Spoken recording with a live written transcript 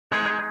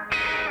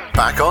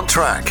Back on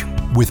Track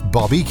with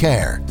Bobby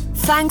Kerr.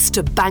 Thanks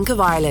to Bank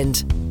of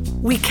Ireland.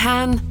 We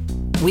can,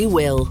 we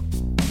will.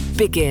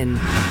 Begin.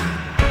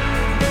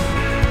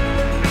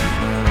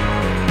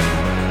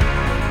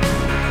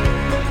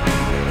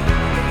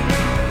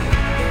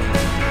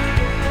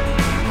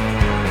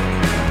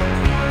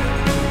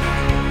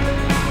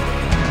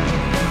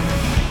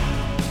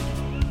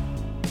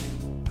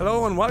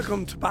 Hello and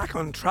welcome to Back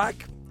on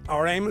Track.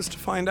 Our aim is to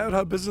find out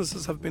how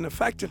businesses have been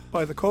affected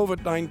by the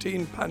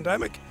COVID-19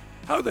 pandemic,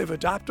 how they've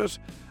adapted,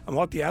 and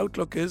what the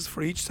outlook is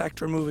for each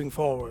sector moving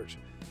forward.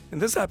 In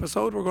this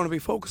episode, we're going to be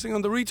focusing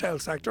on the retail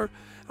sector,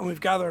 and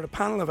we've gathered a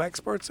panel of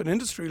experts and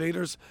industry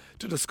leaders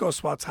to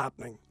discuss what's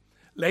happening.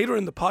 Later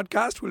in the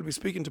podcast, we'll be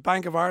speaking to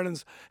Bank of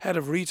Ireland's Head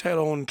of Retail,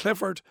 Owen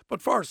Clifford.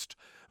 But first,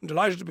 I'm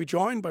delighted to be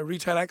joined by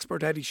retail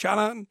expert Eddie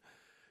Shanahan.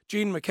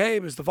 Jean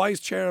McCabe is the Vice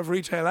Chair of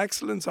Retail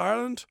Excellence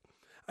Ireland.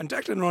 And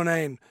Declan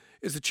Ronayne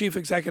is the Chief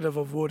Executive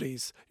of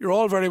Woodie's. You're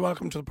all very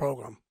welcome to the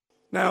programme.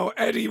 Now,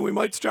 Eddie, we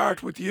might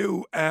start with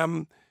you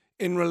in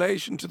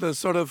relation to the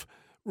sort of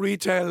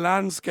retail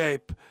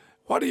landscape.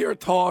 What are your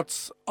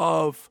thoughts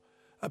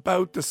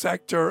about the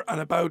sector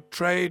and about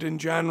trade in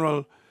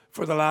general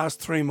for the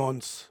last 3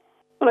 months?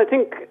 Well, I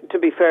think, to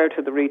be fair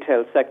to the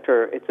retail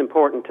sector, it's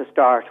important to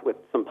start with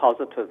some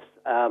positives.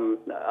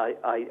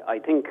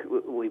 I think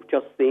we've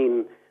just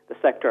seen the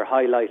sector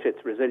highlight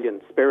its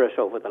resilient spirit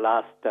over the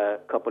last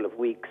couple of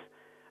weeks,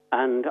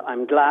 and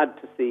I'm glad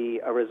to see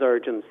a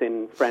resurgence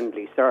in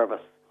friendly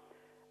service.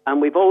 And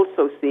we've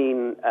also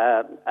seen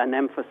an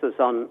emphasis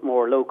on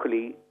more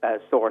locally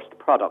sourced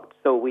products.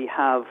 So we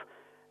have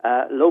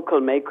local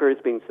makers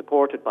being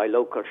supported by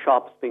local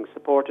shops, being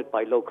supported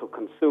by local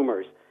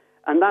consumers,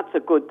 and that's a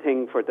good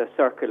thing for the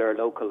circular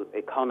local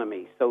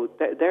economy. So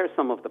there are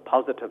some of the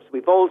positives.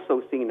 We've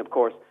also seen, of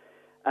course,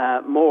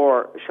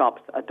 more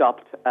shops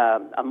adopt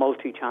a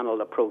multi-channel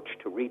approach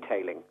to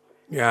retailing,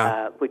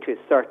 which is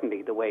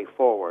certainly the way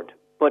forward.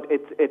 But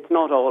it's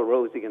not all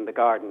rosy in the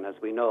garden, as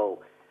we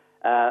know.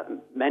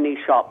 Many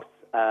shops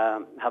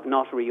have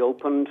not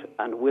reopened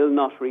and will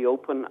not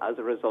reopen as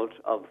a result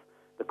of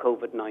the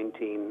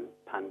COVID-19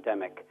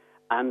 pandemic.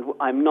 And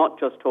I'm not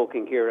just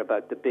talking here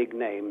about the big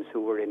names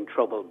who were in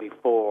trouble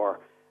before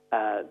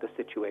the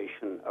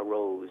situation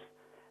arose.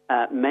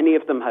 Many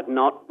of them had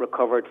not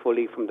recovered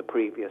fully from the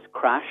previous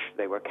crash.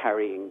 They were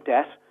carrying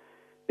debt.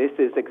 This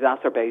is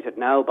exacerbated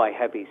now by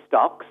heavy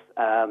stocks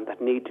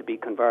that need to be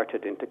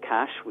converted into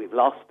cash. We've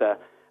lost a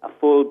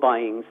full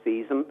buying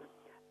season.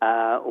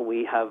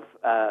 We have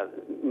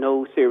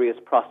no serious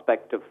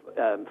prospect of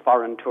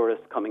foreign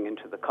tourists coming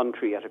into the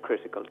country at a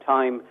critical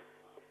time.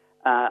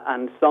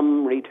 And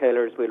some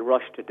retailers will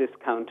rush to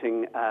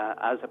discounting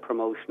as a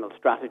promotional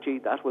strategy.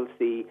 That will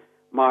see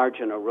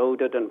margin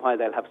eroded, and while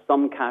they'll have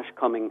some cash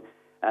coming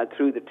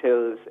through the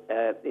tills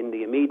in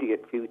the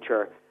immediate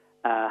future,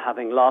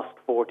 having lost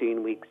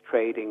 14 weeks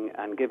trading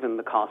and given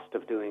the cost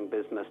of doing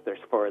business, there's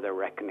further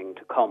reckoning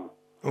to come.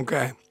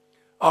 Okay.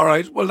 All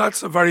right. Well,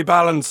 that's a very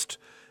balanced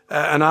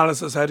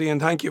analysis, Eddie, and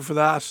thank you for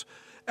that.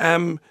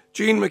 Jean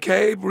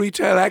McCabe,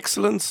 Retail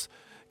Excellence,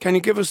 can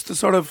you give us the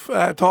sort of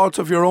thoughts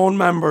of your own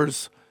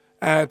members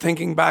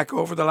thinking back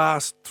over the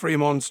last 3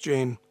 months,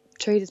 Jean?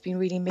 Trade has been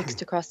really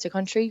mixed across the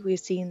country. We've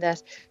seen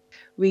that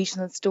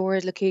regional store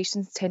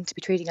locations tend to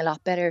be trading a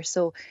lot better.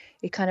 So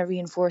it kind of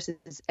reinforces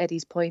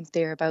Eddie's point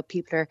there about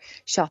people are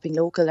shopping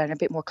local and a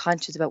bit more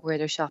conscious about where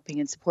they're shopping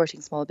and supporting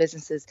small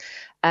businesses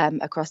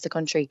across the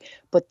country.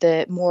 But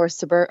the more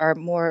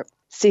more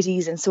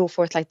cities and so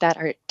forth like that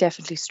are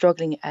definitely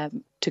struggling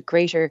to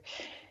greater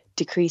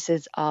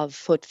decreases of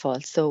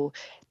footfall. So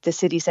the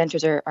city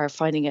centres are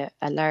finding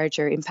a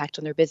larger impact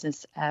on their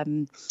business.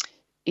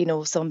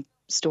 Some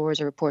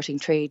stores are reporting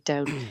trade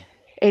down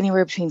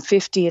anywhere between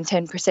 50 and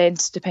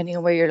 10%, depending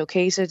on where you're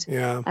located.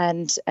 Yeah.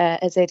 And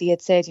as Eddie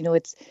had said,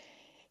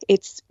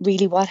 it's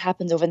really what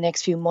happens over the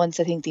next few months.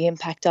 I think the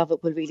impact of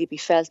it will really be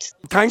felt.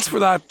 Thanks for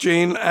that,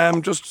 Jean.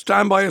 Just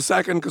stand by a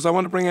second because I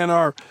want to bring in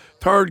our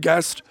third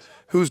guest,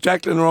 who's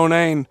Declan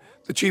Ronayne,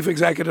 the Chief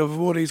Executive of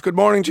Woodie's. Good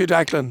morning to you,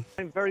 Declan.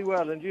 I'm very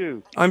well, and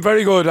you? I'm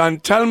very good.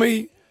 And tell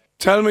me,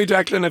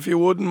 Declan, if you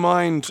wouldn't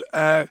mind,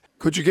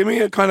 could you give me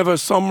a kind of a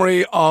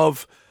summary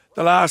of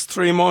the last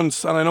 3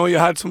 months? And I know you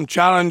had some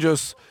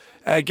challenges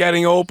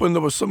getting open.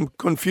 There was some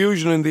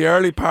confusion in the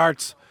early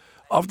parts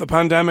of the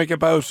pandemic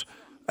about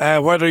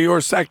whether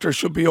your sector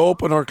should be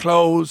open or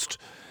closed.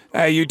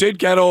 You did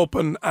get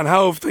open, and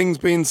how have things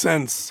been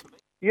since?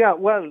 Yeah,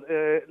 well,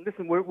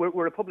 listen,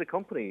 we're a public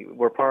company.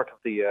 We're part of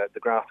the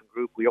Grafton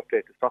Group. We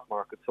update the stock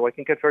market, so I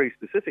can get very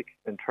specific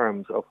in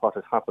terms of what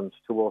has happened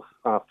to us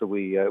after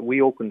we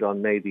opened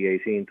on May the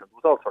 18th. And there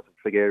was all sorts of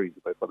trigaries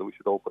about whether we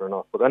should open or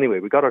not. But anyway,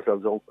 we got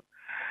ourselves open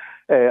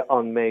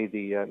on May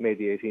the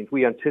 18th.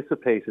 We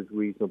anticipated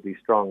reasonably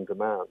strong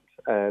demand,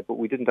 but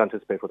we didn't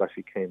anticipate what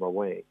actually came our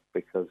way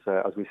because,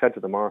 as we said to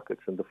the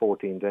markets, in the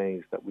 14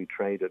 days that we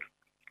traded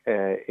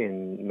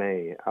in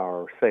May,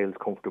 our sales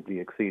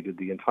comfortably exceeded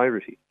the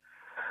entirety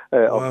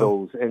of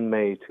those in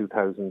May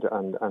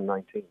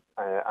 2019,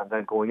 and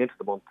then going into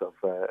the month of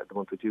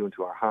June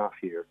to our half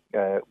year,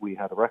 we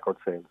had a record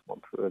sales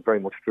month, very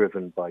much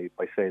driven by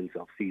sales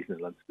of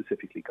seasonal and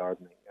specifically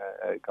gardening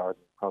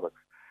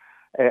products.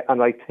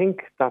 And I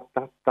think that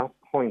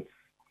points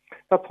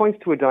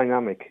to a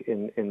dynamic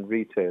in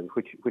retail,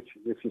 which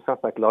if you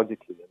sat back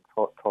logically and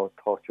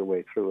thought your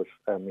way through it,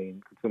 I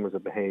mean, consumers are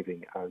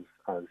behaving as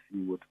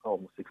you would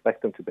almost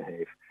expect them to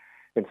behave,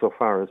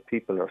 insofar as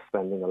people are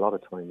spending a lot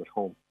of time at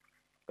home.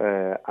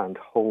 And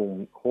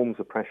home's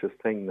a precious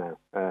thing now,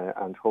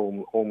 and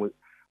home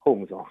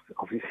is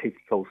obviously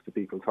close to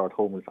people's heart.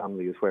 Home and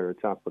family is where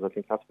it's at, but I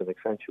think that's been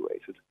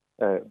accentuated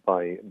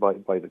by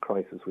the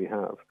crisis we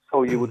have.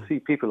 So you would see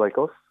people like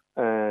us.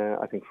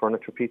 I think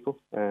furniture people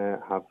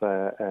have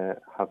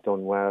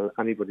done well.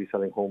 Anybody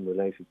selling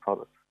home-related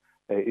products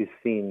is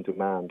seeing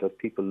demand as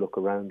people look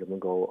around them and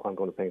go, "I'm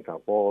going to paint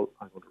that wall.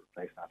 I'm going to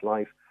replace that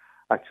light.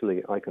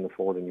 Actually, I can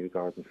afford a new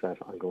garden set.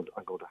 I'm going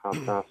to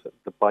have that."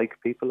 The bike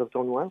people have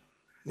done well.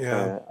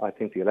 Yeah. I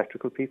think the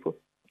electrical people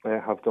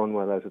have done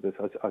well out of this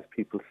as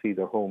people see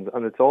their homes,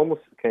 and it's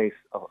almost a case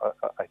of,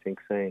 I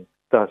think, saying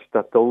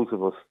that those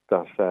of us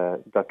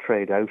that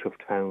trade out of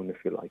town,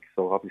 if you like.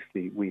 So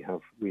obviously we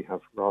have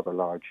rather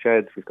large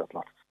sheds. We've got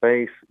lots of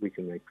space. We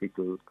can make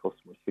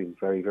customers feel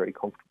very, very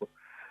comfortable.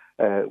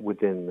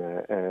 Within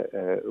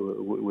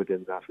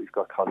that, we've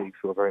got colleagues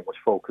who are very much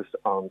focused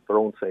on their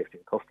own safety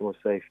and customer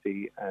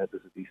safety.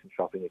 There's a decent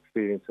shopping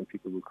experience, and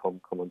people will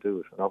come and do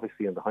it. And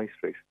obviously, in the high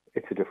street,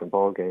 it's a different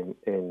ballgame.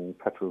 In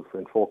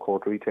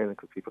forecourt retailing,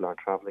 because people aren't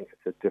travelling,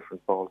 it's a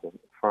different ballgame. In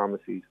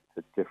pharmacies,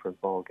 it's a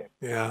different ballgame.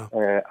 Yeah.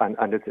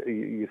 And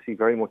you see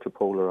very much a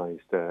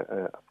polarised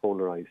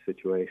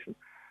situation.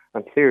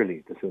 And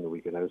clearly, the sooner we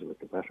get out of it,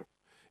 the better.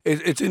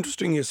 It's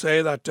interesting you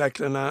say that,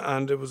 Declan,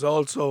 and it was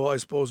also, I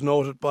suppose,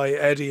 noted by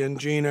Eddie and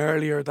Jean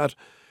earlier that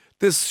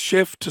this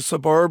shift to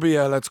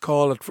suburbia, let's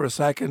call it for a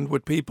second,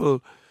 with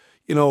people,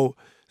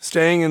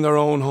 staying in their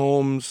own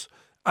homes,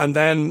 and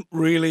then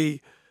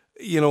really,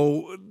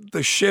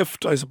 the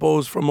shift, I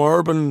suppose, from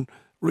urban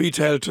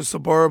retail to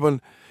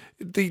suburban,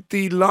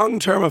 the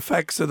long-term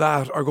effects of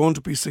that are going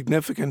to be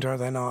significant, are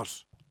they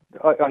not?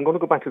 I'm going to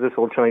go back to this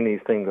whole Chinese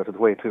thing that is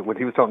way too. When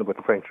he was talking about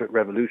the French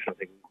Revolution, I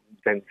think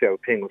Deng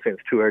Xiaoping was saying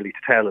it's too early to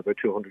tell about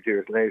 200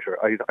 years later.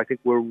 I think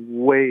we're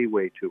way,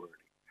 way too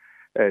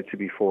early to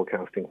be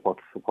forecasting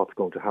what's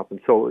going to happen.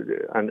 So,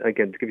 and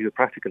again, to give you a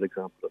practical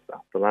example of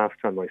that, the last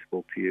time I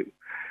spoke to you,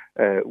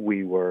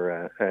 we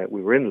were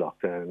in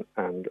lockdown,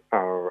 and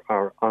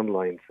our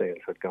online sales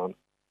had gone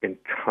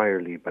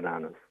entirely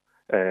bananas.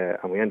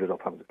 And we ended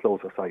up having to close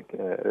our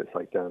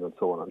site down and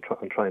so on,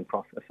 and try and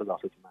process a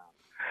lot of demand.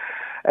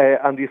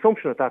 And the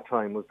assumption at that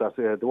time was that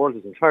the world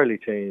has entirely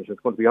changed. It's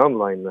going to be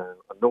online now,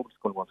 and nobody's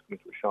going to want to come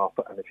into a shop.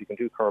 And if you can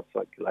do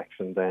curbside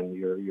collection, then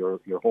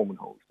you're home and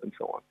host and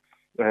so on.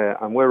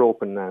 And we're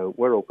open now.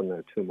 We're open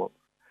now 2 months.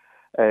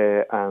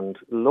 And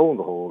lo and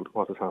behold,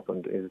 what has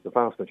happened is the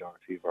vast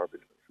majority of our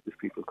business is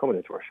people coming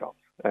into our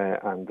shops,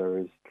 and there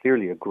is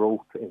clearly a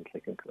growth in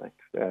click and collect.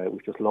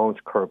 We've just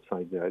launched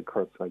curbside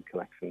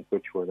collection,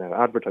 which we're now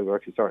advertising. We're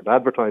actually starting to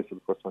advertise for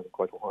the first time in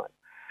quite a while.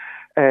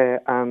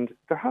 And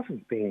there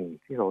hasn't been,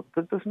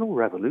 there's no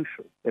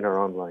revolution in our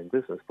online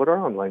business, but our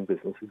online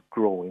business is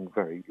growing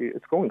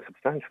it's growing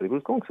substantially. It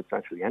was growing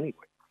substantially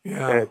anyway.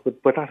 Yeah.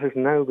 But that has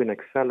now been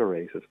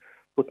accelerated,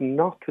 but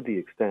not to the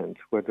extent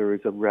where there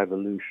is a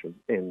revolution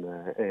in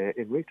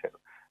retail.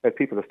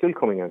 People are still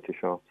coming out to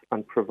shops,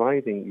 and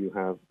providing you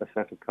have a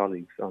set of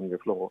colleagues on your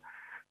floor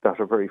that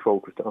are very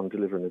focused on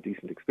delivering a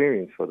decent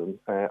experience for them,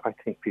 I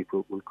think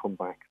people will come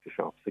back to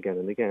shops again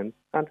and again.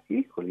 And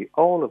equally,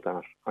 all of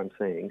that, I'm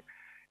saying,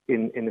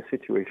 in a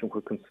situation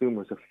where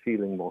consumers are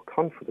feeling more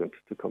confident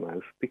to come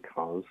out,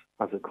 because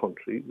as a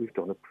country we've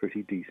done a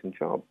pretty decent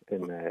job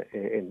in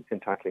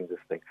tackling this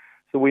thing.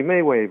 So we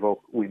may wave up,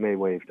 we may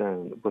wave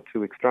down, but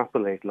to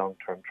extrapolate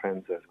long-term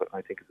trends out of it,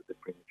 I think is a bit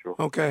premature.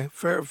 Okay,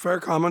 fair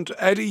comment,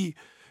 Eddie.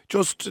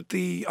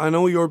 I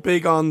know you're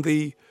big on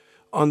the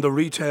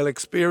retail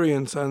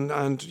experience and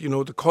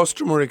the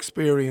customer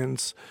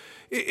experience.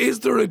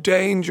 Is there a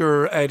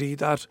danger, Eddie,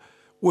 that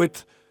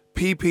with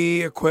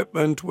PPE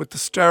equipment, with the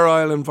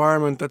sterile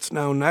environment that's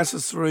now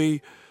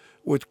necessary,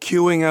 with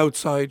queuing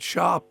outside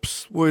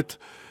shops, with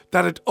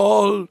that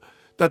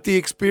the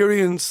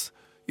experience,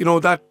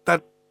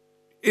 that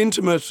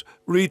intimate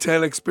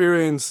retail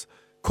experience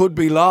could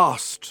be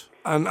lost?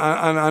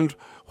 And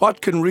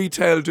what can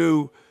retail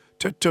do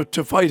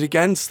to fight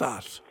against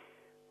that?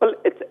 Well,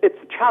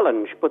 it's a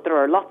challenge, but there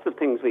are lots of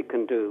things we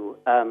can do.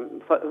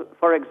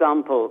 For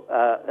example,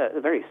 a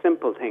very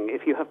simple thing: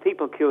 if you have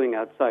people queuing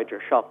outside your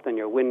shop, then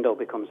your window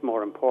becomes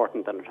more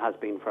important than it has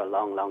been for a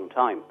long, long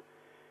time.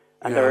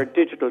 And there are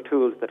digital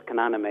tools that can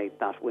animate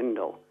that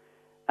window.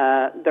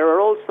 There are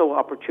also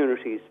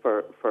opportunities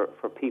for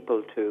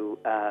people to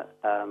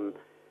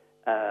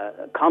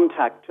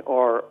contact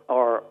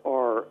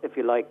or if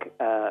you like,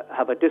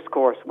 have a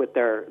discourse with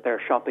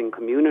their shopping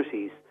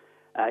communities.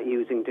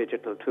 Using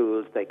digital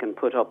tools, they can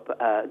put up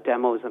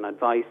demos and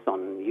advice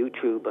on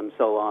YouTube and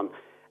so on.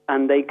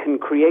 and they can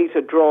create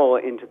a draw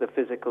into the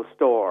physical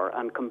store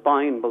and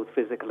combine both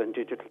physical and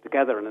digital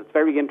together. And it's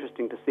very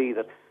interesting to see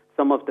that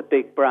some of the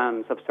big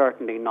brands have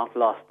certainly not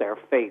lost their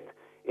faith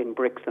in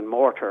bricks and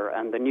mortar.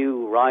 And the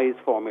new Rise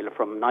formula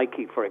from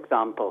Nike, for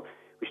example,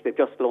 which they've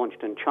just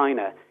launched in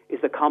China, is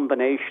a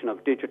combination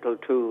of digital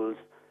tools,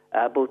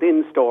 both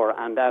in-store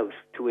and out,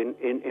 to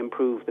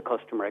improve the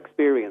customer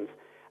experience.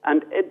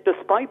 And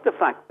despite the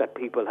fact that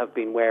people have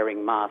been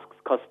wearing masks,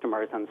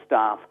 customers and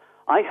staff,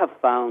 I have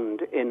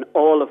found in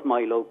all of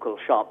my local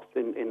shops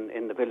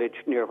in the village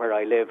near where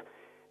I live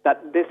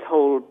that this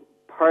whole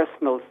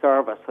personal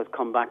service has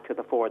come back to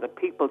the fore, that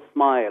people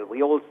smile,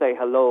 we all say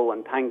hello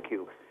and thank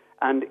you,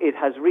 and it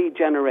has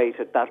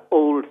regenerated that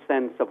old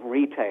sense of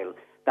retail,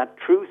 that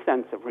true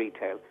sense of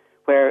retail,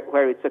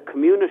 where it's a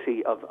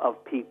community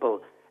of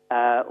people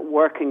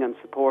working and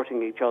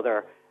supporting each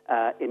other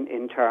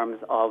in terms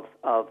of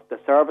the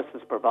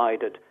services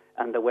provided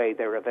and the way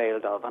they're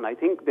availed of. And I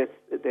think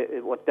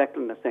what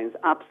Declan is saying is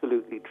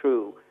absolutely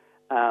true.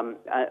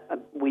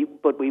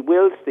 But we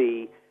will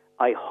see,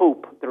 I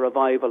hope, the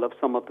revival of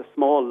some of the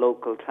small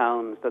local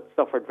towns that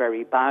suffered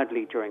very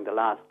badly during the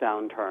last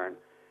downturn,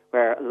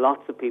 where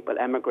lots of people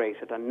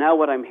emigrated. And now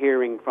what I'm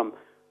hearing from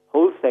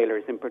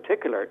wholesalers in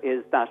particular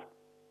is that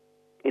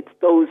it's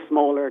those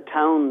smaller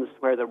towns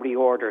where the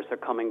reorders are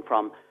coming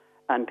from,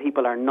 and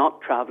people are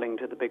not travelling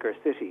to the bigger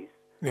cities.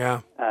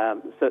 Yeah.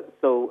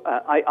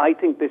 I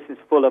think this is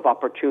full of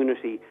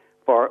opportunity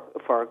for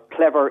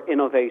clever,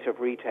 innovative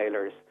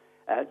retailers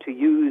to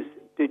use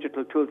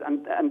digital tools.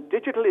 And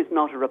digital is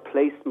not a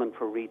replacement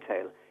for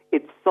retail.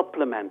 It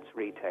supplements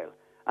retail.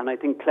 And I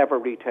think clever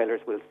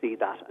retailers will see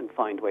that and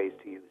find ways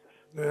to use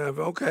it.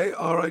 Yeah, okay,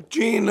 all right.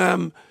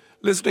 Jean,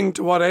 listening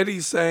to what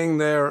Eddie's saying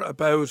there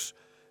about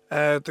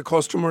the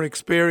customer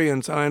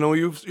experience, and I know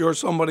you're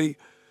somebody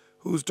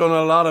who's done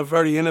a lot of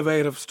very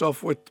innovative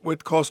stuff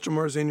with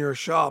customers in your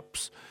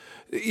shops.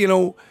 You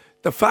know,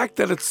 the fact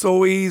that it's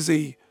so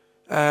easy,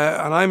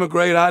 and I'm a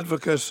great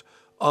advocate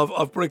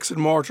of bricks and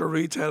mortar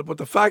retail, but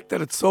the fact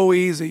that it's so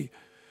easy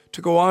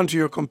to go onto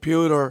your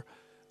computer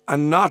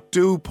and not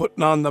do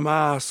putting on the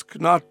mask,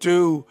 not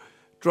do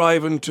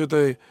driving to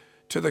the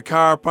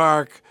car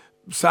park,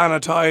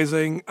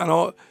 sanitizing and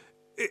all,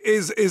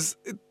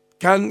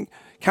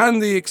 can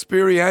the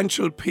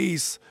experiential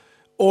piece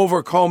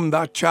overcome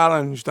that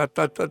challenge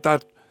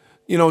that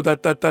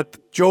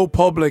Joe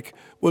Public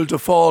will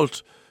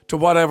default to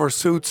whatever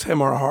suits him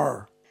or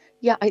her?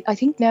 Yeah, I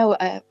think now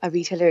a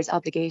retailer's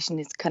obligation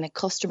is kind of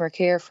customer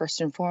care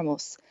first and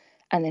foremost,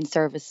 and then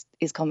service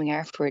is coming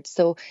afterwards.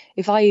 So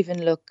if I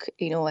even look,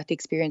 at the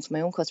experience of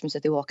my own customers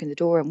that they walk in the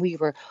door, and we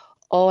were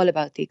all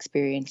about the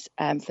experience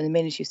from the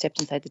minute you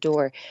stepped inside the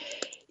door.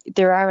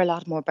 There are a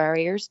lot more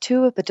barriers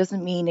to it, but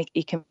doesn't mean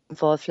it can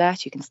fall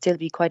flat. You can still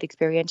be quite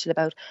experiential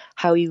about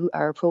how you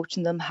are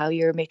approaching them, how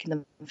you're making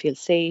them feel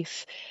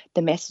safe,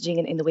 the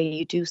messaging in the way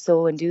you do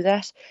so and do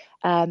that.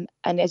 And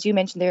as you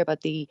mentioned there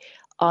about the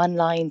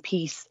online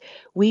piece,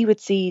 we would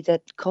see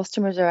that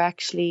customers are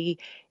actually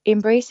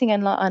embracing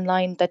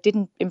online that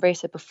didn't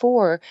embrace it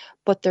before,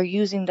 but they're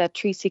using that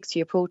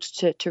 360 approach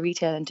to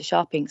retail and to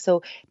shopping.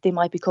 So they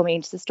might be coming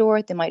into the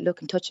store, they might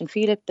look and touch and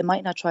feel it, they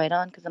might not try it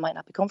on because they might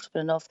not be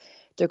comfortable enough.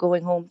 They're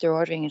going home, they're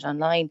ordering it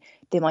online,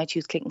 they might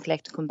choose click and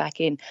collect and come back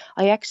in.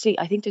 I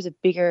think there's a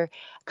bigger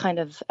kind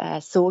of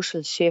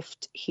social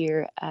shift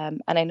here,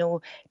 and I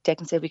know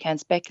Declan said we can't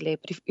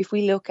speculate, but if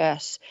we look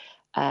at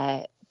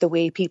the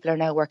way people are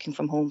now working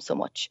from home so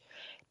much,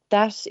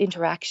 that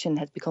interaction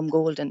has become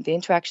golden. The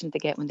interaction they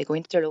get when they go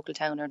into their local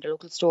town or their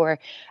local store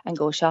and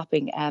go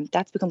shopping,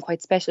 that's become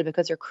quite special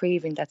because they're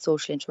craving that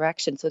social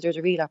interaction. So there's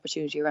a real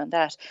opportunity around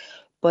that.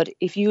 But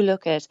if you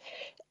look at,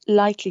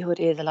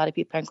 likelihood is a lot of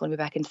people aren't going to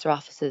be back into their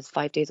offices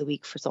 5 days a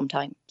week for some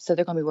time. So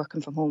they're going to be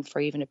working from home for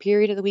even a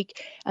period of the week,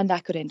 and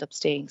that could end up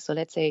staying. So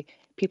let's say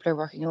people are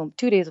working home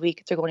 2 days a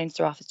week, they're going into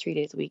their office 3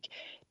 days a week.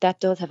 That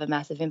does have a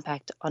massive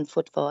impact on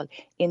footfall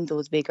in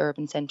those big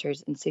urban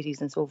centres and cities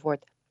and so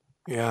forth.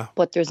 Yeah.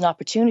 But there's an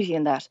opportunity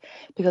in that,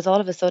 because all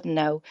of a sudden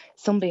now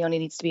somebody only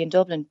needs to be in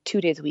Dublin 2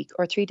 days a week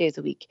or 3 days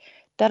a week.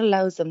 That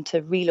allows them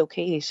to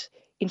relocate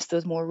into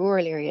those more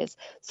rural areas.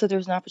 So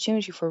there's an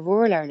opportunity for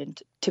rural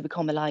Ireland to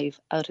become alive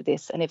out of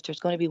this. And if there's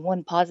going to be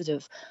one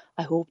positive,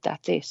 I hope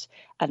that's it.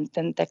 And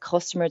then the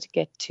customers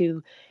get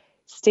to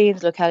stay in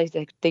the localities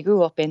that they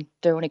grew up in.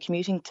 They're only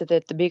commuting to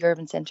the big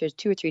urban centres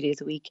 2 or 3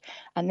 days a week.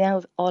 And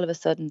now all of a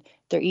sudden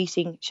they're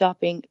eating,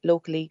 shopping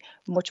locally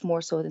much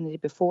more so than they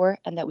did before,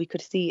 and that we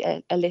could see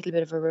a little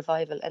bit of a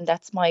revival. And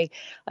that's my,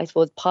 I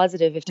suppose,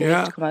 positive. If there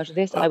is to come out of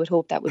this, I would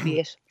hope that would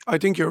be it. I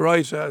think you're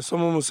right.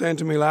 Someone was saying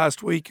to me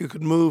last week you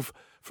could move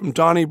from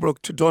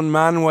Donnybrook to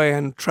Dunmanway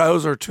and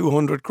trouser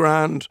 200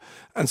 grand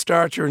and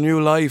start your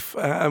new life.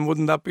 And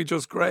wouldn't that be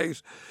just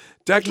great?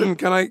 Declan,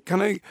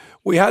 can I?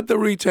 We had the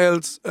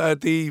retails,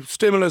 the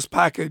stimulus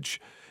package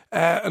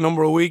a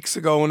number of weeks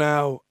ago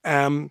now.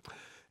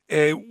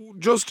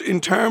 Just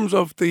in terms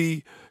of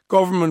the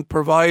government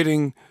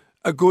providing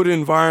a good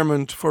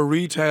environment for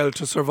retail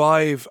to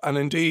survive and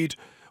indeed,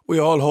 we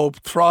all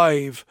hope,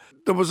 thrive.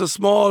 there was a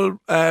small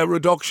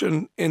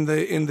reduction in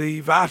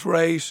the VAT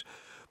rate,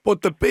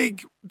 but the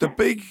big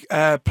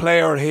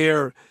player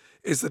here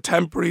is the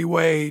temporary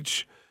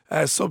wage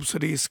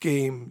subsidy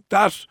scheme.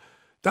 That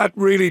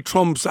really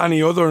trumps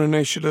any other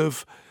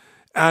initiative,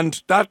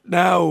 and that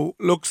now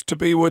looks to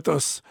be with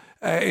us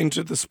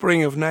into the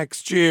spring of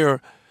next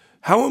year.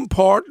 How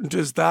important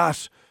is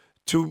that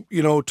to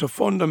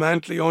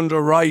fundamentally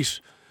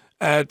underwrite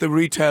the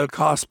retail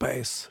cost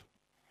base?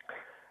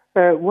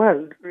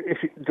 Well,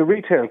 the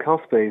retail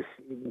cost base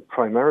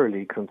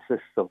primarily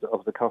consists of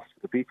the cost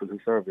of the people who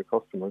serve your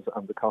customers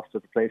and the cost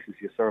of the places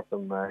you serve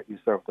them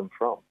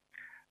from.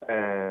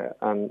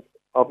 And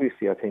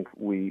obviously, I think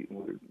when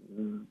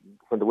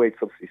the wage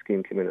subsidy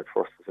scheme came in at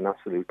first, it was an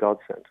absolute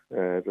godsend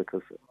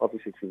because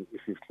obviously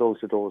if you've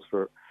closed the doors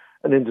for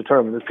an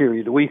indeterminate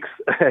period of weeks,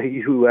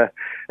 you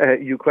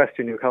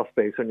question your cost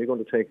base, and you're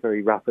going to take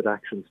very rapid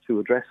actions to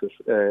address it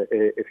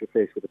if you're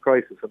faced with a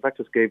crisis. And that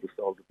just gave us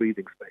all the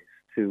breathing space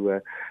to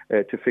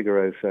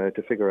figure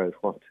out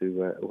what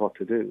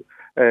to do.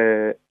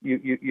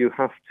 You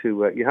have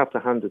to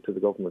hand it to the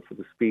government for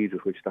the speed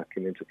with which that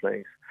came into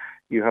place.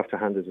 You have to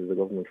hand it to the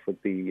government for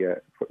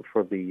the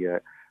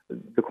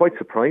quite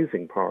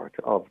surprising part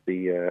of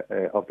the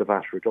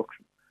VAT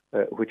reduction.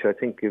 Which I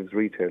think gives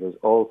retailers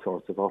all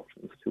sorts of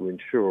options to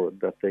ensure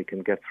that they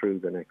can get through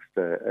the next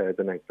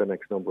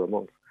number of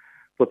months.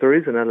 But there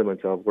is an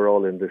element of we're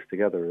all in this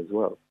together as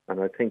well, and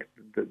I think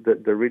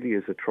that there really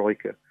is a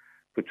troika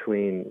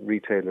between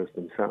retailers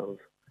themselves,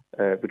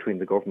 between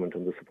the government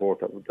and the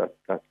support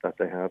that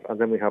they have, and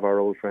then we have our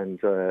old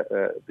friends,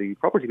 the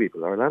property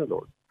people, our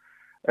landlords,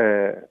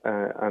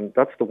 and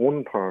that's the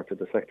one part of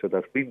the sector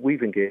that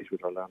we've engaged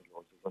with our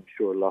landlords, as I'm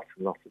sure lots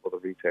and lots of other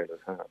retailers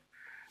have.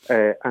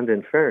 And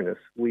in fairness,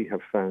 we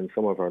have found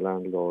some of our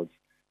landlords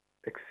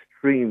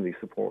extremely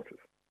supportive.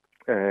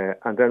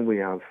 And then we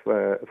have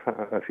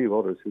a few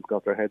others who've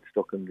got their heads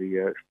stuck in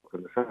the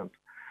sand.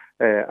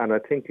 And I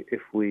think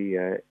if we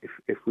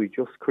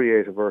just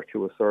create a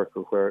virtuous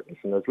circle where,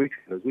 listen, as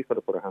retailers, we've got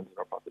to put our hands in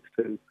our pockets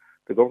too.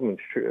 The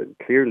government's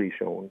clearly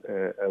shown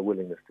a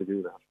willingness to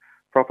do that.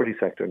 Property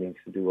sector needs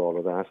to do all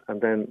of that,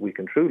 and then we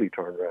can truly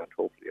turn around,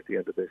 hopefully, at the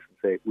end of this and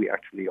say we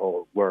actually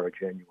all were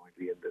genuinely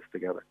in this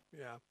together.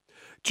 Yeah.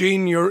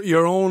 Jean,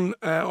 your own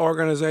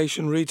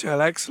organisation, Retail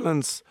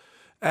Excellence,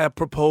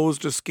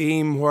 proposed a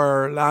scheme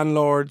where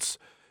landlords,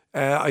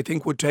 I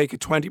think, would take a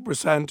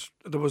 20%.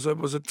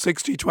 Was it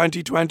 60,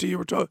 20, 20 you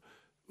were talking?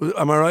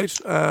 Am I right?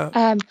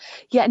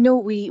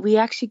 We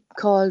actually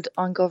called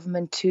on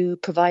government to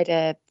provide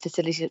a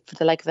facility for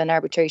the like of an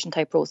arbitration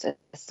type process,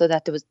 so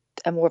that there was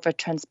a more of a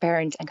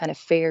transparent and kind of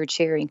fair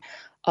sharing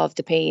of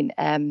the pain.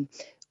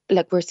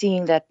 We're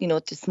seeing that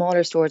the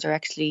smaller stores are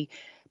actually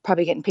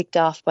probably getting picked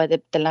off by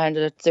the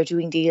landlords. They're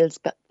doing deals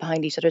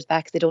behind each other's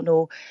backs. They don't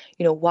know,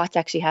 what's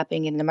actually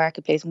happening in the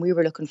marketplace. And we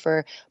were looking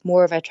for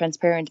more of a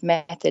transparent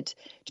method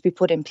to be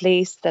put in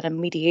place, that a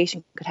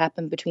mediation could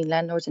happen between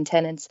landlords and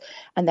tenants,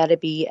 and that it'd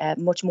be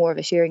much more of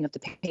a sharing of the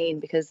pain.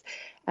 Because,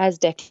 as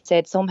Dec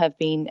said, some have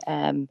been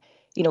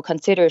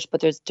considerate, but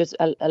there's just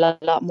a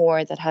lot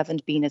more that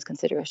haven't been as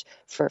considerate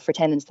for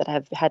tenants that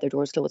have had their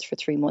doors closed for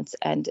 3 months.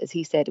 And as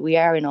he said, we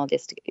are in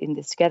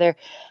this together,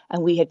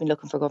 and we had been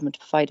looking for government to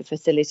provide a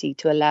facility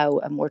to allow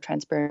a more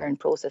transparent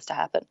process to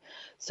happen.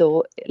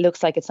 So it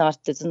looks like it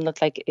doesn't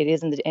look like it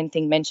isn't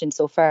anything mentioned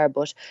so far,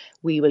 but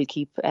we will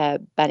keep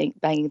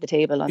banging the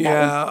table on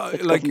that one.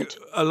 Yeah, like government.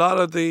 A lot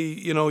of the,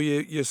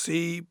 you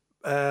see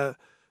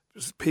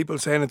people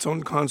saying it's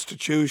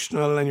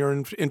unconstitutional and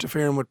you're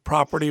interfering with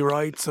property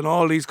rights and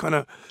all these kind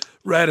of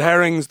red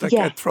herrings that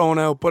get thrown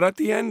out. But at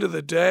the end of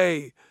the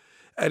day,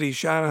 Eddie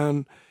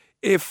Shanahan,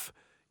 if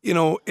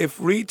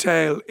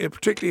retail,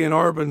 particularly in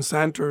urban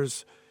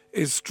centres,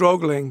 is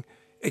struggling,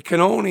 it can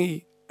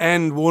only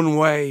end one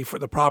way for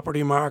the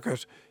property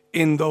market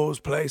in those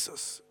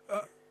places.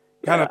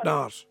 Can it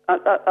not?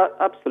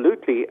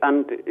 Absolutely.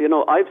 And,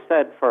 I've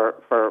said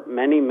for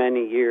many,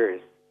 many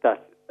years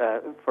that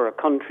for a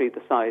country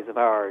the size of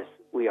ours,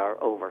 we are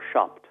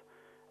overshopped.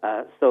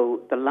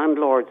 So the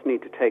landlords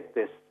need to take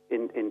this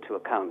into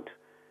account.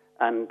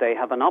 And they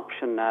have an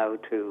option now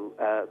to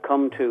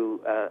come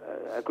to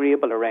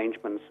agreeable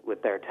arrangements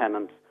with their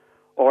tenants,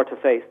 or to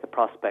face the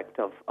prospect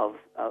of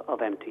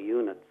empty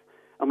units.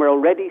 And we're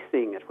already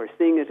seeing it. We're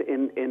seeing it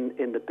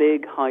in the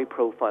big,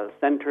 high-profile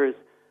centres,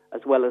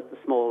 as well as the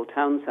small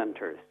town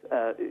centres.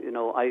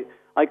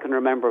 I can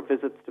remember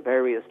visits to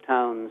various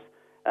towns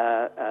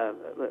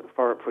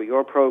for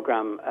your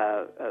programme,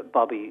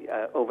 Bobby,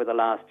 over the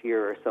last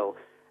year or so.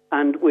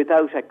 And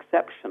without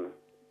exception,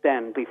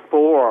 then,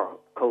 before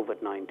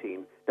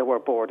COVID-19, there were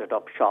boarded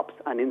up shops,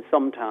 and in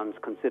some towns,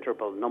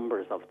 considerable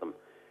numbers of them.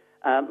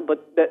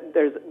 But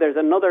there's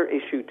another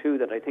issue, too,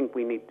 that I think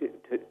we need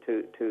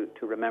to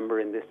remember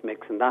in this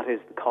mix, and that is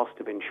the cost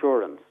of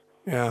insurance.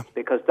 Yeah.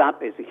 Because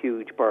that is a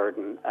huge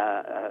burden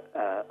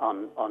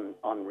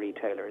on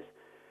retailers.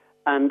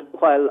 And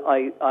while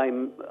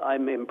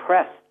I'm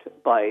impressed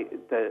by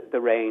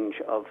the range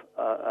of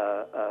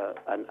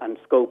and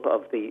scope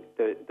of the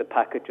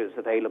packages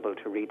available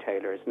to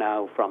retailers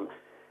now, from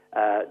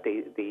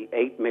the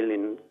 8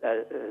 million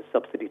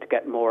subsidy to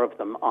get more of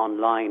them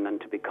online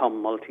and to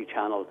become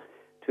multi-channel,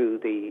 to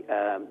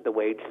the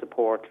wage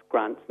support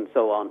grants and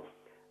so on.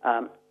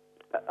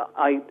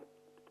 I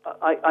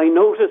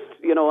noticed,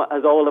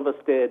 as all of us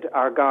did,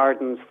 our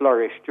gardens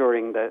flourished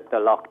during the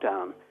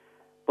lockdown.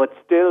 But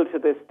still to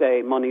this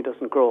day, money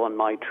doesn't grow on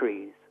my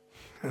trees.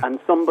 And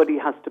somebody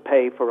has to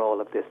pay for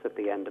all of this at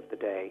the end of the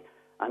day.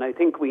 And I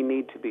think we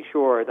need to be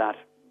sure that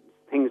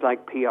things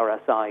like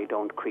PRSI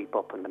don't creep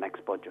up in the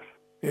next budget.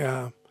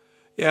 Yeah.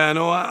 Yeah,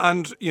 no,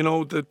 and,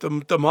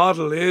 the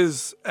model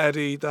is,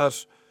 Eddie,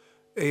 that,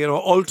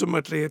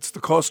 ultimately it's the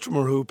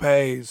customer who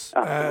pays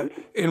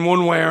in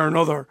one way or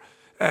another.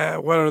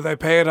 Whether they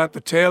pay it at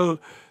the till,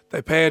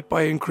 they pay it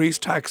by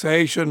increased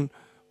taxation,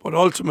 but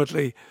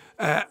ultimately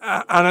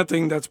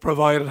anything that's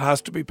provided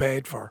has to be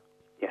paid for.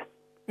 Yes.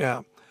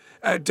 Yeah.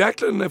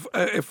 Declan,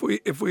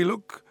 if we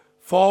look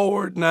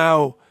forward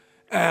now,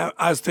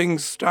 as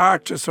things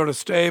start to sort of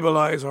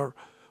stabilise or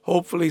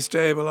hopefully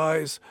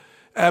stabilise,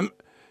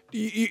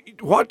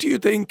 what do you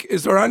think?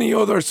 Is there any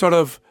other sort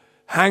of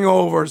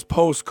hangovers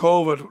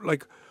post-COVID?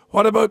 Like,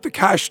 what about the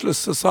cashless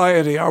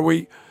society? Are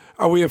we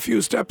a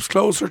few steps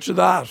closer to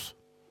that?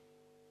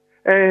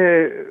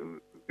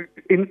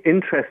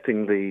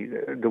 Interestingly,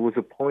 there was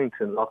a point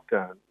in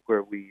lockdown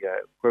where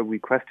we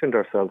questioned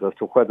ourselves as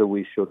to whether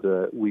we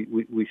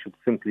should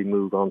simply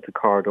move on to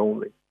card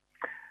only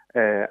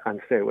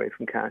and stay away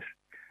from cash.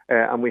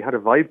 And we had a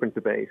vibrant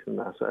debate in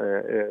that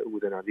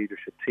within our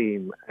leadership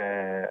team,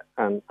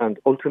 and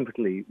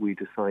ultimately we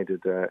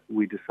decided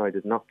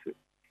not to.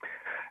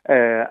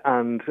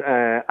 And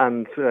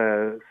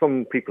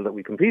some people that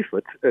we compete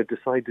with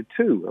decided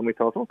to, and we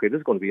thought, okay, this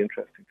is going to be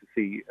interesting to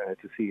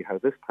see how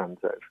this pans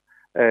out.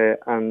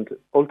 And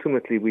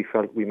ultimately, we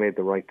felt we made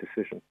the right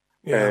decision.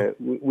 Yeah.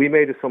 We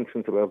made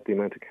assumptions about the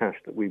amount of cash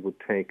that we would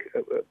take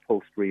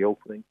post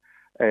reopening,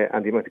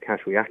 and the amount of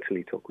cash we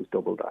actually took was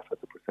double that as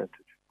a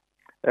percentage.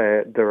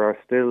 There are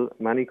still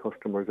many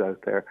customers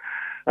out there.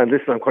 And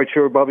listen, I'm quite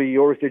sure, Bobby,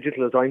 you're as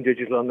digital as I'm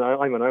digital, and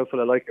I'm an old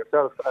fella like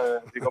yourself.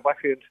 If you go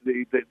back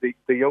into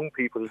the young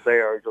people, they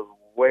are just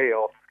way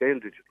off scale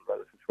digital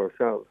relative to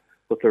ourselves.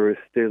 But there is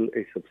still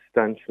a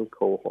substantial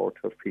cohort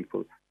of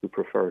people who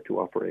prefer to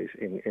operate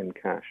in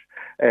cash.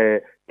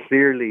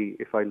 Clearly,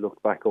 if I look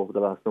back over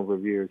the last number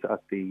of years at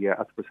the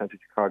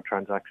percentage of card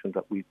transactions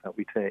that we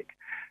take,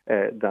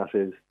 that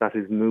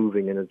is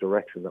moving in a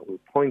direction that will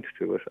point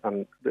to it.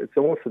 And it's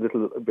almost a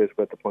little bit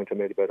about the point I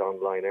made about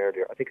online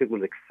earlier. I think it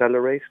will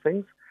accelerate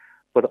things,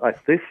 but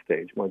at this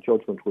stage, my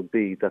judgment would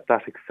be that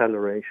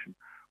acceleration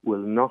will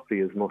not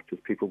be as much as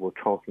people were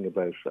talking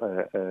about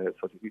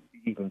sort of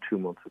even 2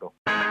 months ago.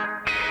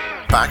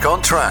 Back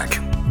on Track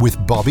with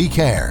Bobby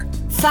Kerr.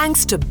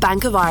 Thanks to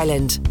Bank of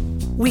Ireland.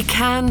 We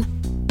can,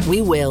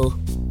 we will.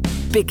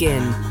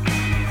 Begin.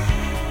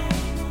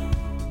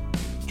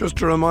 Just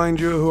to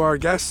remind you who our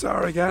guests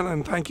are again,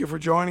 and thank you for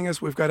joining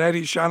us. We've got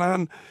Eddie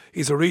Shanahan,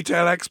 he's a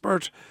retail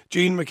expert.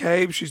 Jean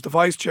McCabe, she's the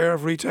Vice Chair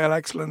of Retail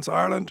Excellence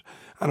Ireland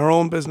and her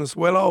own business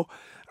Willow.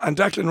 And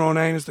Declan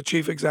Ronayne is the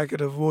Chief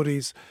Executive of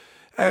Woodie's.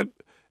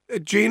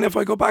 Jean, if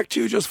I go back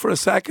to you just for a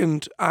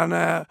second,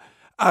 and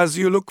as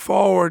you look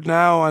forward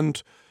now,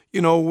 and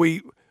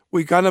we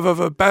kind of have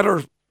a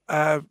better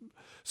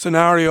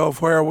scenario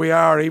of where we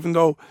are, even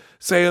though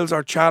sales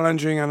are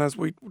challenging, and as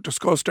we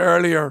discussed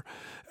earlier,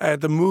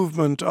 the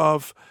movement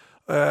of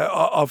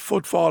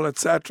footfall,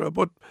 etc.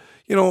 But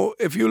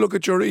if you look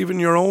at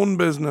your own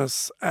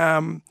business,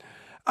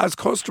 as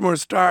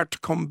customers start to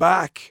come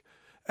back,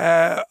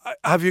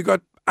 have you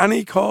got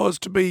any cause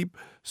to be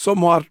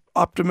somewhat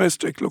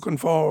optimistic looking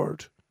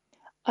forward?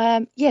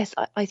 Yes,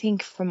 I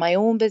think from my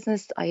own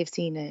business, I have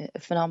seen a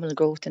phenomenal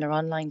growth in our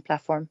online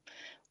platform,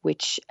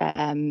 which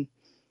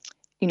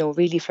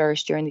really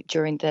flourished during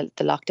the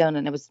lockdown,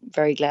 and I was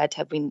very glad to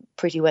have been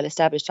pretty well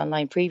established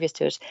online previous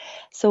to it.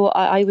 So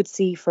I would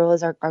see for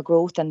us our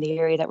growth, and the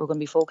area that we're going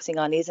to be focusing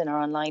on is in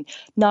our online,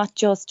 not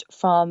just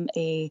from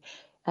a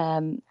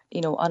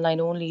online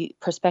only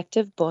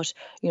perspective, but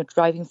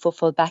driving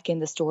footfall back in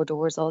the store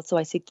doors also.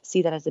 I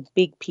see that as a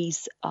big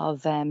piece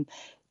of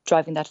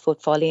driving that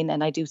footfall in,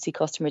 and I do see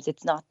customers.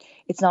 It's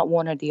not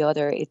one or the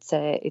other. It's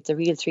a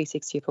real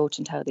 360 approach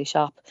into how they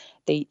shop.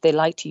 They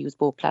like to use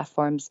both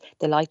platforms.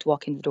 They like to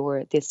walk in the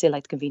door. They still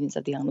like the convenience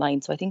of the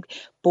online. So I think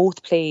both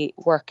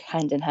work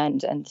hand in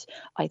hand. And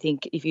I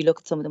think if you look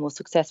at some of the most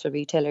successful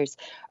retailers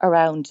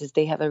around,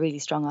 they have a really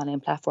strong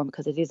online platform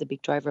because it is a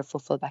big driver of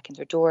footfall back in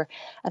their door.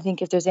 I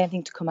think if there's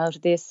anything to come out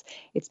of this,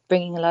 it's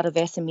bringing a lot of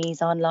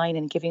SMEs online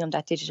and giving them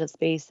that digital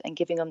space and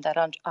giving them that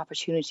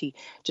opportunity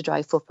to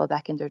drive footfall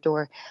back in their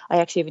door. I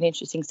actually have an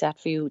interesting stat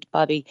for you,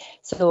 Bobby.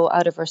 So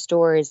out of our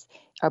stores,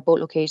 our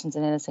boat locations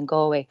in Ennis and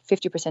Galway,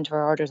 50% of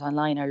our orders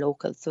online are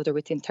local. So they're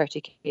within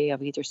 30k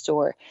of either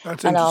store.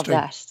 That's and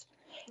interesting.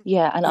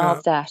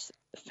 Of that,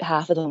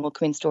 half of them will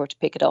come in store to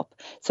pick it up.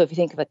 So if you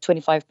think about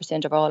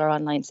 25% of all our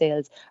online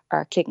sales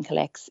are click and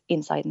collects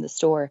inside in the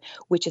store,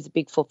 which is a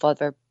big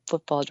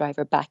footfall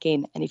driver back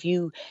in. And if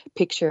you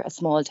picture a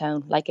small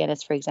town like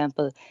Ennis, for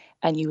example,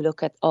 and you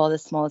look at all the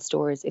small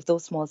stores, if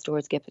those small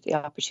stores get the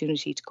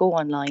opportunity to go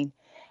online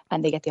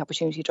and they get the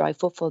opportunity to drive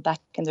footfall back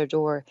in their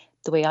door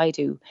the way I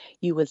do,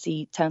 you will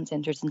see town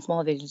centres and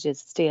small villages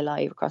stay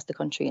alive across the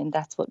country. And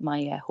that's what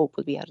my hope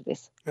will be out of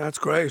this. That's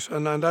great.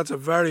 And that's a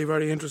very,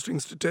 very interesting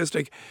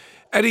statistic.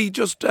 Eddie,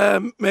 just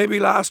maybe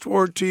last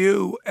word to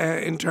you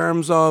in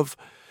terms of,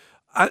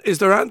 is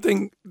there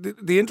anything,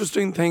 the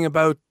interesting thing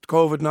about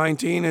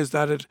COVID-19 is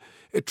that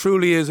it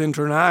truly is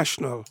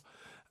international.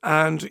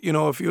 And,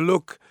 if you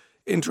look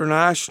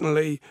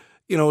internationally,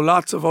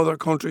 lots of other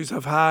countries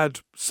have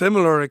had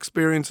similar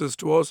experiences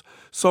to us,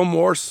 some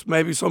worse,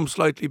 maybe some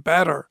slightly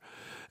better.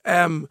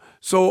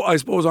 So I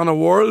suppose on a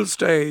world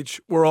stage,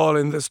 we're all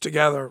in this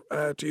together,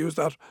 to use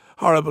that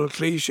horrible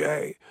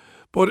cliche.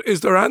 But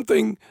is there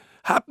anything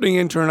happening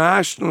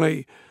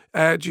internationally,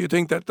 do you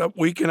think that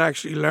we can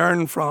actually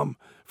learn from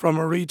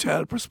a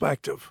retail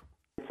perspective?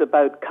 It's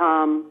about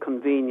calm,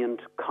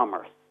 convenient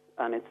commerce.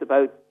 And it's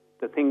about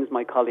the things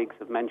my colleagues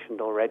have mentioned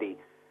already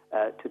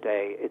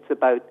today. It's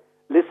about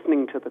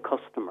listening to the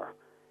customer,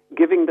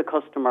 giving the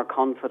customer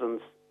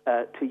confidence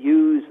to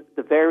use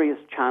the various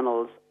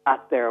channels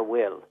at their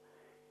will.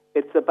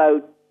 It's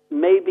about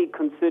maybe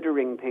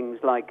considering things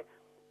like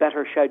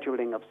better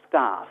scheduling of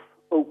staff,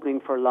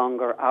 opening for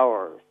longer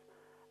hours.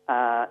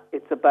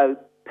 It's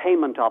about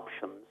payment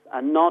options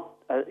and not,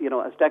 as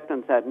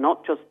Declan said,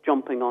 not just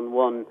jumping on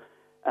one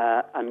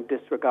and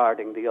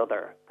disregarding the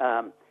other.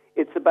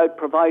 It's about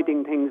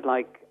providing things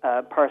like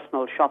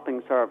personal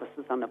shopping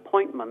services and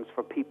appointments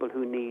for people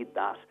who need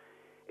that.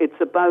 It's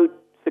about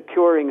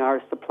securing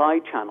our supply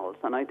channels.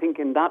 And I think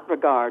in that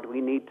regard, we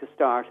need to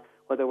start,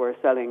 whether we're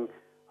selling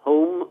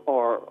home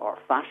or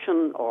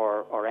fashion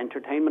or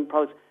entertainment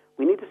products,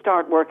 we need to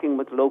start working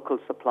with local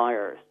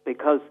suppliers,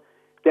 because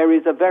there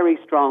is a very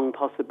strong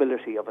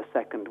possibility of a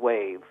second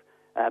wave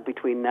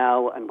between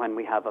now and when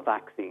we have a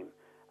vaccine.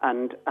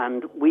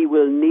 And we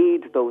will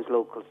need those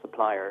local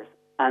suppliers.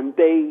 And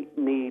they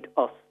need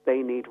us,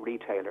 they need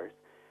retailers.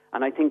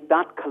 And I think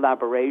that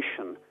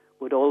collaboration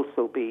would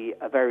also be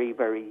a very,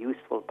 very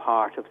useful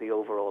part of the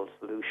overall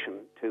solution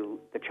to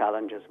the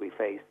challenges we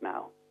face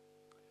now.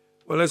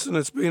 Well, listen,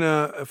 it's been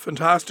a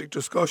fantastic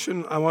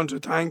discussion. I want to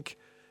thank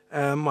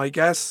my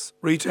guests,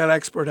 retail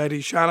expert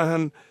Eddie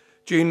Shanahan,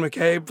 Jean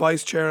McCabe,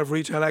 Vice Chair of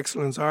Retail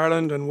Excellence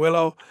Ireland and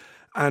Willow,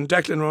 and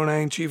Declan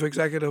Ronayne, Chief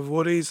Executive of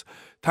Woodies.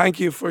 Thank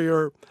you for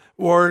your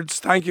words,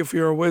 thank you for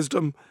your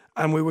wisdom,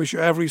 and we wish you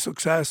every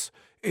success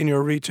in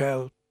your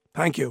retail.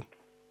 Thank you.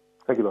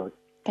 Thank you, Bobby.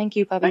 Thank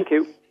you, Bobby. Thank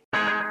you.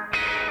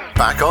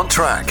 Back on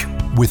Track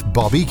with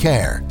Bobby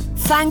Kerr.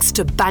 Thanks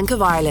to Bank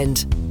of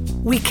Ireland.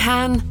 We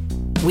can,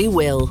 we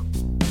will.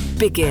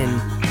 Begin.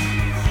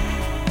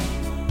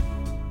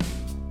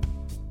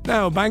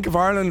 Now, Bank of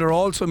Ireland are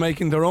also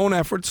making their own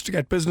efforts to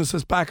get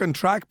businesses back on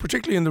track,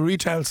 particularly in the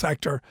retail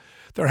sector.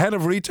 Their head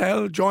of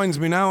retail joins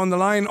me now on the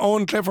line,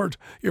 Owen Clifford.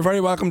 You're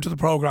very welcome to the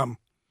programme.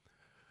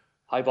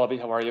 Hi, Bobby.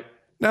 How are you?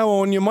 Now,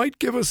 Owen, you might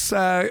give us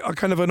a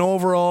kind of an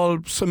overall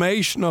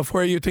summation of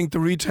where you think the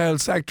retail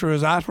sector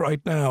is at right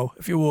now,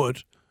 if you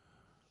would.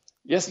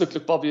 Yes,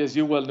 look, Bobby, as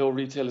you well know,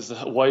 retail is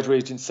a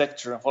wide-ranging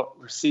sector, and what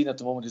we're seeing at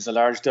the moment is a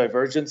large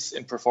divergence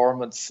in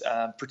performance,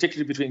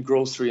 particularly between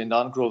grocery and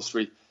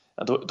non-grocery.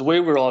 And the way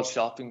we're all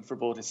shopping for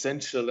both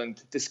essential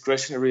and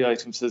discretionary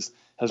items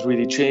has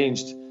really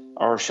changed.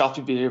 Our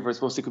shopping behaviour, I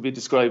suppose it could be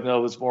described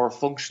now as more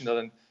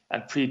functional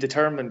and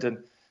predetermined.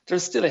 And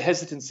there's still a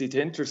hesitancy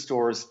to enter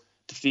stores.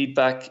 The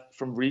feedback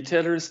from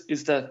retailers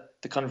is that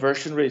the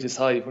conversion rate is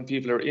high. When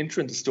people are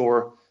entering the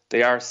store,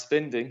 they are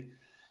spending.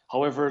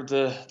 However,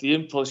 the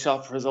impulse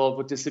shopper has all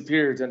but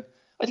disappeared. And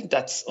I think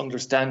that's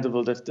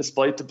understandable, that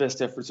despite the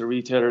best efforts of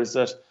retailers,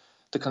 that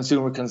the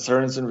consumer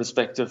concerns in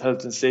respect of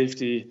health and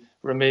safety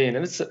remain.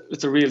 And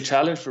it's a real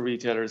challenge for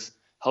retailers,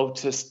 how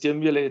to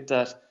stimulate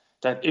that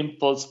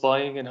impulse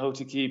buying and how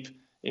to keep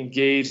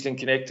engaged and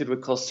connected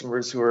with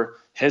customers who are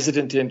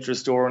hesitant to enter a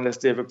store unless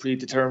they have a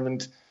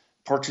predetermined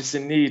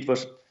purchasing need.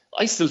 But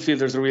I still feel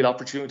there's a real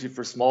opportunity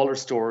for smaller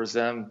stores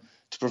to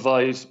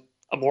provide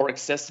a more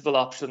accessible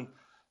option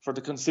for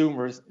the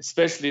consumers,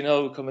 especially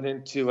now coming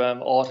into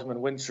autumn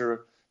and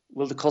winter.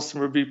 Will the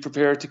customer be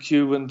prepared to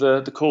queue in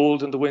the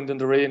cold and the wind and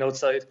the rain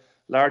outside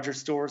larger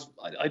stores?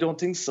 I don't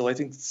think so. I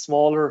think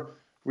smaller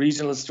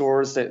regional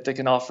stores, they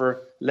can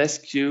offer less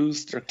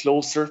queues, they're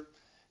closer,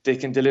 they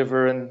can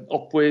deliver an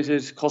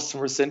upweighted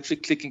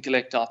customer-centric click and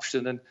collect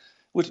option. And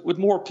with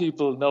more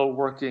people now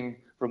working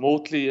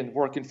remotely and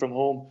working from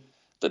home,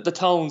 the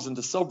towns and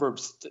the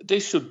suburbs, they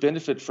should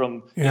benefit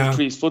from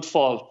increased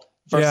footfall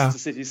versus the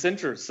city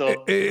centre.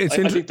 So I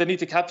think they need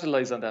to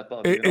capitalise on that,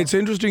 Bob. It's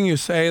interesting you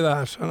say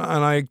that, and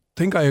I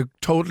think I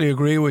totally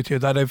agree with you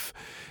that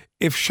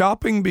if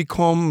shopping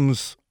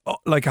becomes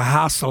like a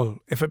hassle,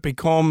 if it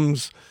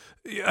becomes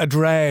a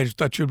dredge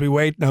that you'll be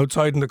waiting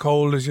outside in the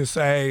cold, as you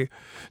say,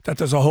 that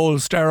there's a whole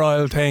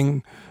sterile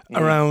thing,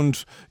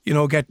 around,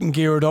 getting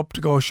geared up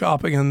to go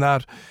shopping and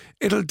that,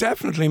 it'll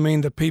definitely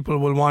mean that people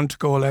will want to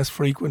go less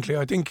frequently.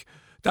 I think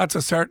that's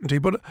a certainty.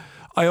 But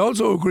I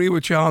also agree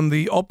with you on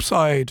the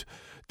upside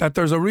that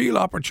there's a real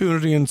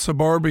opportunity in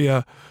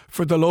suburbia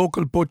for the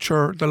local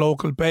butcher, the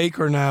local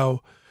baker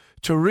now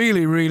to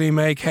really, really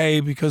make hay,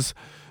 because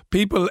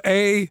people,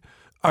 A,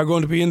 are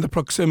going to be in the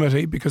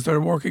proximity because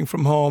they're working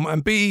from home,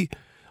 and B,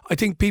 I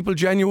think people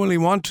genuinely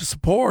want to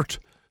support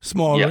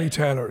small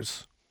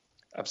retailers.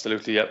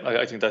 Absolutely, yeah.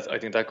 I think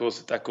that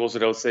goes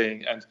without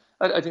saying, and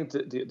I think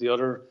the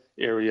other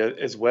area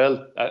as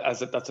well,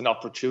 that's an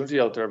opportunity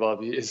out there,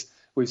 Bobby, is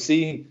we've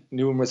seen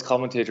numerous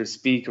commentators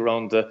speak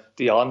around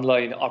the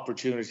online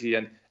opportunity,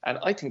 and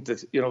I think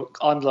that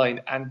online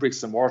and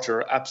bricks and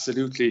mortar are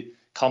absolutely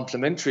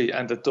complementary,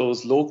 and that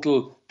those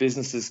local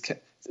businesses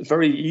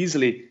very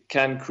easily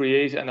can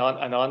create an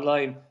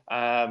online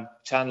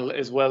channel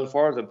as well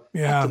for them.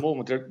 At the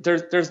moment,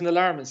 there's an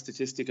alarming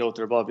statistic out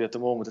there, Bobby, at the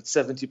moment that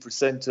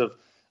 70%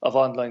 of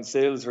online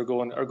sales are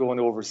going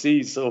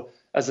overseas. So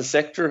as a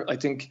sector, I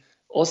think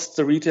us,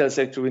 the retail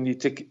sector, we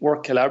need to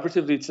work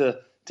collaboratively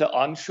to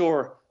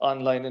onshore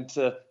online and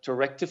to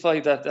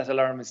rectify that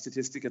alarming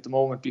statistic at the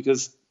moment,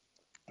 because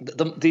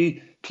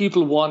the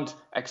people want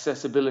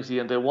accessibility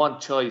and they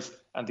want choice,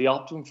 and the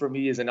optimum for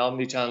me is an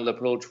omni-channel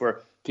approach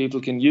where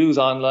people can use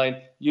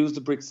online, use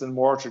the bricks and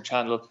mortar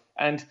channel,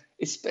 and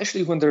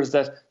especially when there's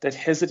that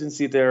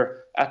hesitancy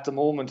there at the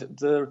moment,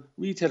 the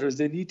retailers,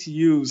 they need to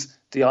use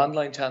the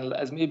online channel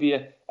as maybe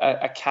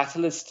a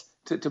catalyst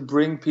to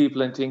bring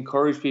people and to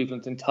encourage people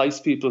and to entice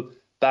people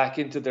back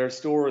into their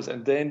stores,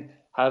 and then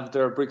have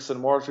their bricks and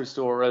mortar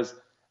store as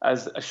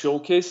a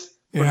showcase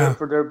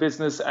for their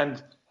business,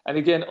 and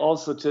again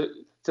also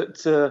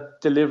to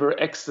deliver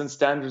excellent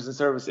standards and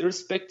service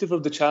irrespective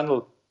of the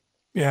channel.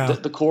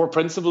 The core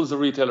principles of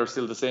retail are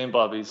still the same,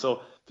 Bobby.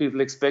 So people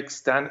expect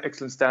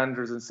excellent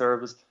standards and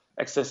service,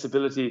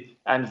 accessibility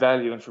and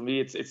value. And for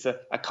me, it's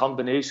a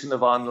combination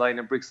of online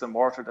and bricks and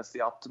mortar that's the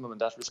optimum in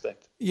that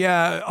respect.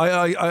 Yeah,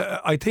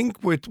 I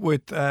think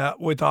with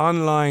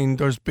online,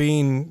 there's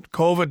been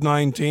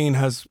COVID-19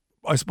 has,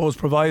 I suppose,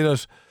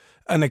 provided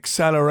an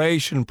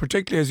acceleration,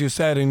 particularly as you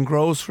said in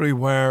grocery,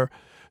 where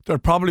there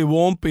probably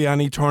won't be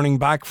any turning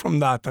back from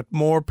that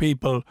more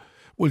people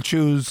will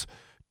choose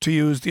to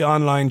use the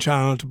online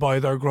channel to buy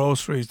their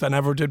groceries than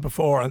ever did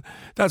before. And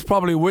that's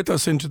probably with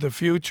us into the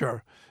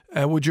future.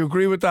 Would you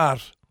agree with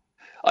that?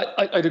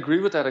 I'd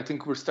agree with that. I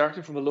think we're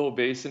starting from a low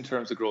base in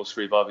terms of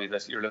grocery, Bobby,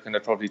 that you're looking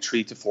at probably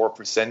 3 to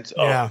 4%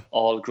 of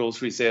all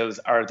grocery sales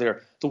are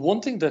there. The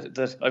one thing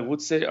that I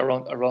would say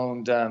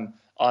around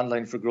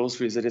online for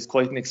groceries, it is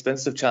quite an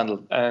expensive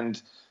channel.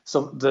 And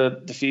so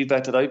the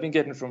feedback that I've been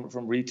getting from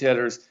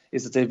retailers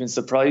is that they've been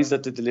surprised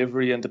at the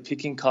delivery and the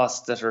picking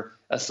costs that are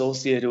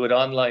associated with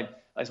online.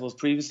 I suppose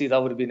previously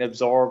that would have been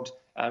absorbed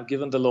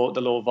given the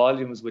low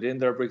volumes within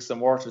their bricks and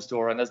mortar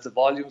store. And as the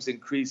volumes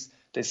increased,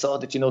 they saw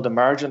that, the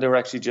margin they were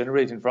actually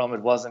generating from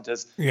it wasn't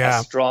as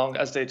strong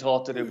as they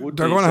thought that it would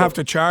be. They're going to have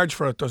to charge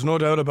for it. There's no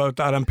doubt about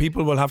that. And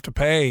people will have to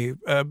pay,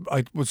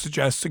 I would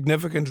suggest,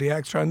 significantly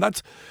extra. And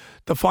that's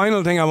the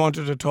final thing I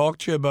wanted to talk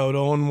to you about,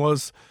 Owen,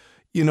 was,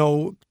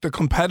 the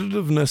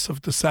competitiveness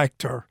of the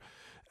sector.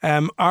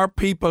 Are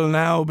people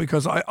now,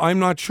 because I'm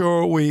not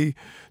sure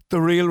the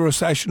real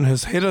recession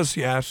has hit us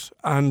yet,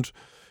 and,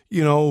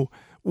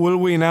 will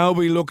we now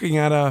be looking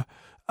at a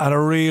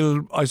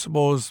real, I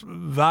suppose,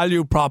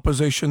 value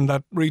proposition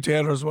that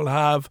retailers will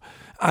have,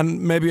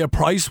 and maybe a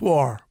price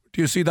war?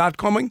 Do you see that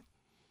coming?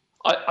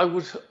 I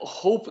would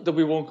hope that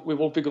we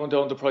won't be going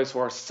down the price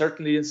war.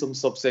 Certainly in some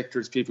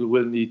subsectors, people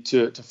will need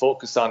to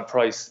focus on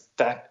price,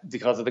 that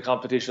because of the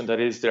competition that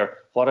is there.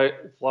 What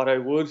I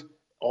would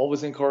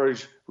always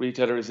encourage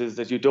retailers is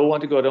that you don't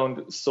want to go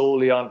down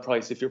solely on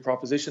price. If your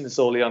proposition is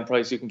solely on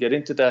price, you can get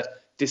into that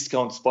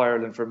discount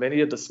spiral. And for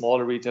many of the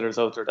smaller retailers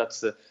out there,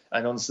 that's an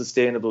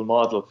unsustainable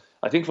model.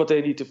 I think what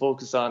they need to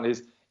focus on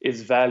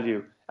is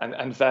value,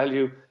 and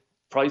value,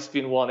 price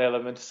being one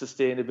element,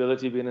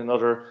 sustainability being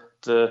another,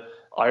 the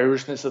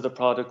Irishness of the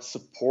product,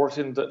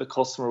 supporting the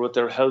customer with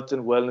their health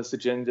and wellness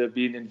agenda,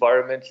 being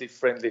environmentally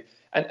friendly,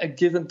 and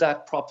giving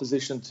that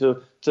proposition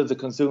to the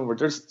consumer.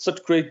 There's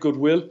such great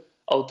goodwill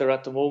out there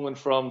at the moment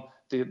from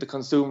the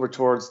consumer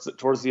towards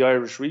the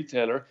Irish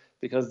retailer,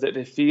 because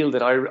they feel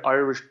that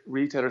Irish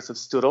retailers have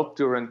stood up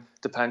during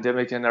the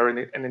pandemic and are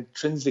an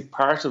intrinsic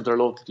part of their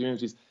local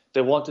communities.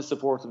 They want to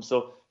support them.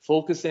 So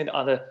focusing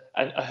on a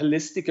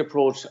holistic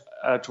approach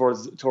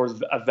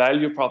towards a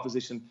value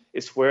proposition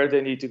is where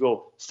they need to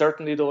go.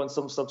 Certainly, though, in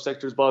some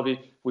subsectors, Bobby,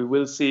 we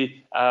will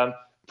see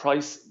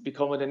price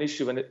becoming an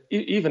issue. And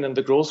even in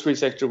the grocery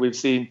sector, we've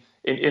seen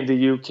in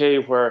the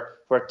UK where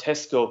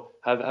Tesco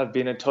have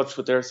been in touch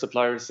with their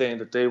suppliers saying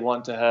that they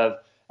want to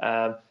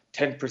have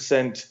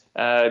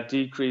 10%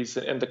 decrease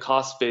in the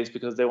cost base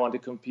because they want to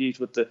compete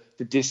with the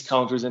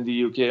discounters in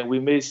the UK. And we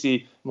may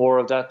see more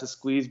of that, the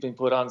squeeze being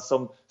put on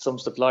some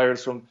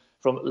suppliers from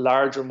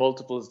larger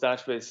multiples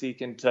that way,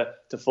 seeking to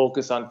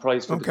focus on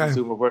price for the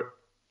consumer.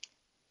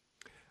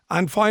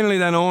 And finally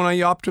then, Owen, are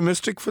you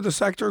optimistic for the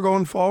sector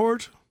going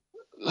forward?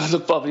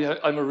 Look, Bobby,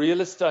 I'm a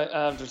realist.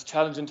 There's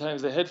challenging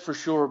times ahead for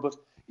sure, but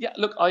yeah,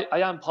 look,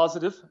 I am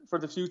positive for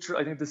the future.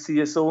 I think the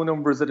CSO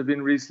numbers that have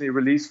been recently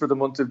released for the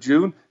month of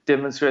June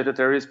demonstrate that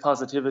there is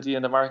positivity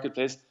in the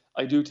marketplace.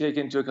 I do take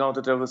into account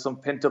that there was some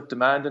pent-up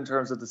demand in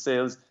terms of the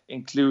sales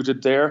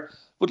included there.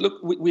 But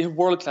look, we have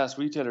world-class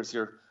retailers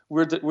here.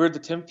 We're the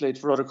template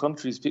for other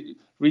countries.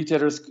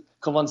 Retailers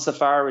come on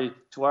safari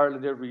to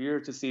Ireland every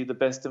year to see the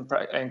best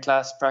in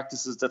class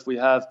practices that we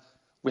have.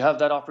 We have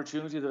that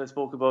opportunity that I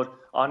spoke about,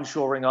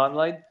 onshoring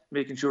online,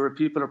 making sure that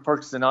people are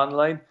purchasing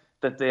online,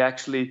 that they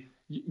actually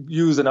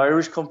use an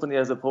Irish company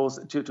as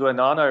opposed to a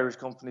non-Irish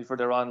company for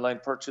their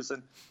online purchase.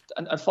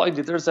 And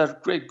finally, there's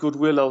that great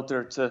goodwill out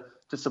there to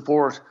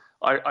support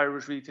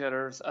Irish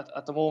retailers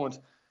at the moment.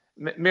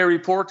 Mary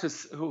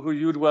Portis, who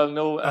you'd well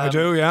know. I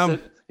do,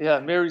 yeah.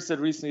 Mary said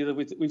recently that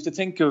we have to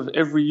think of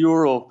every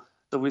euro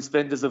that we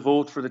spend as a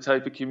vote for the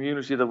type of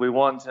community that we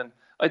want. And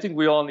I think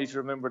we all need to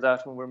remember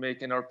that when we're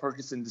making our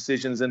purchasing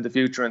decisions in the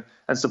future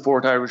and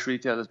support Irish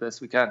retail as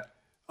best we can.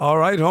 All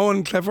right,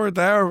 Owen Clifford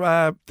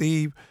there,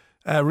 the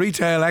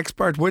retail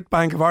expert with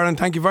Bank of Ireland.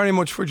 Thank you very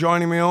much for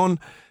joining me on.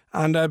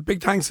 And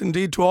big thanks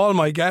indeed to all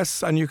my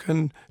guests. And you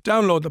can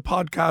download the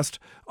podcast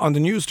on the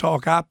News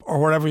Talk app or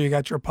wherever you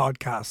get your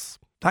podcasts.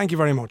 Thank you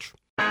very much.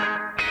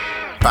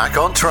 Back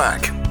on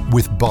Track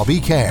with Bobby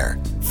Kerr.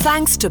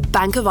 Thanks to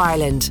Bank of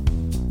Ireland.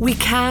 We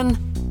can,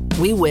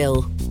 we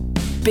will.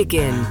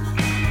 Begin.